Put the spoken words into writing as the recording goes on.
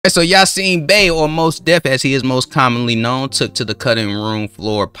So Yasin Bey, or Mos Def as he is most commonly known, took to the cutting room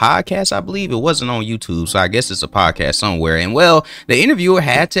floor podcast. I believe it wasn't on YouTube, so I guess it's a podcast somewhere. And well, the interviewer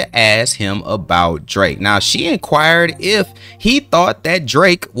had to ask him about Drake. Now, she inquired if he thought that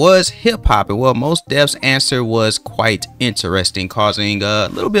Drake was hip hop, and well, Mos Def's answer was quite interesting, causing a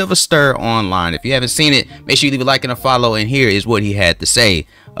little bit of a stir online. If you haven't seen it, make sure you leave a like and a follow, and here is what he had to say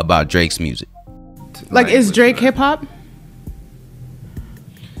about Drake's music. Like, is Drake hip hop?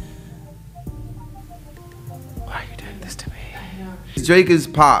 Drake is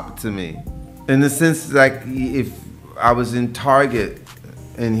pop to me, in the sense like if I was in Target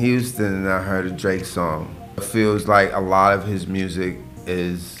in Houston and I heard a Drake song, it feels like a lot of his music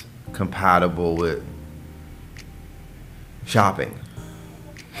is compatible with shopping.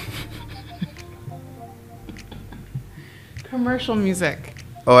 Commercial music.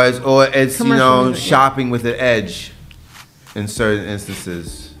 Or it's you know, music, shopping with an edge in certain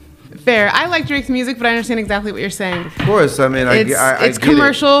instances. Fair. I like Drake's music, but I understand exactly what you're saying. Of course, I mean, it's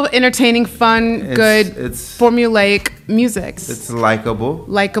commercial, entertaining, fun, good, it's formulaic music. It's likable.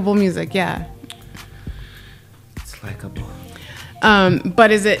 Likable music, yeah. It's likable.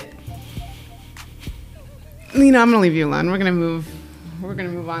 But is it? You know, I'm gonna leave you alone. We're gonna move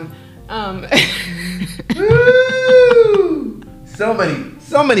on. Woo! So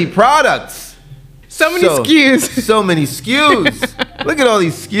many products. So many SKUs. So many SKUs. Look at all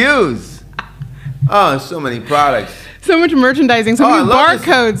these SKUs. Oh, so many products. So much merchandising. So many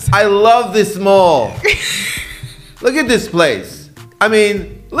barcodes. I love this mall. Look at this place. I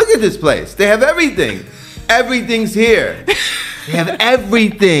mean, look at this place. They have everything. Everything's here. They have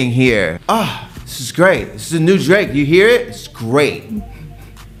everything here. Oh, this is great. This is a new Drake. You hear it? It's great.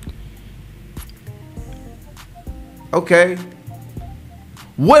 Okay.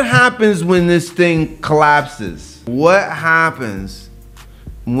 What happens when this thing collapses? What happens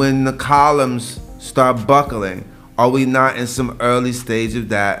when the columns start buckling? Are we not in some early stage of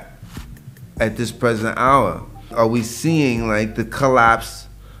that at this present hour? Are we seeing like the collapse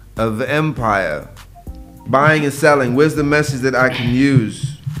of the empire? Buying and selling, where's the message that I can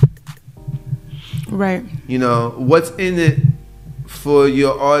use? Right. You know, what's in it for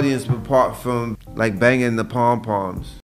your audience apart from like banging the pom-poms?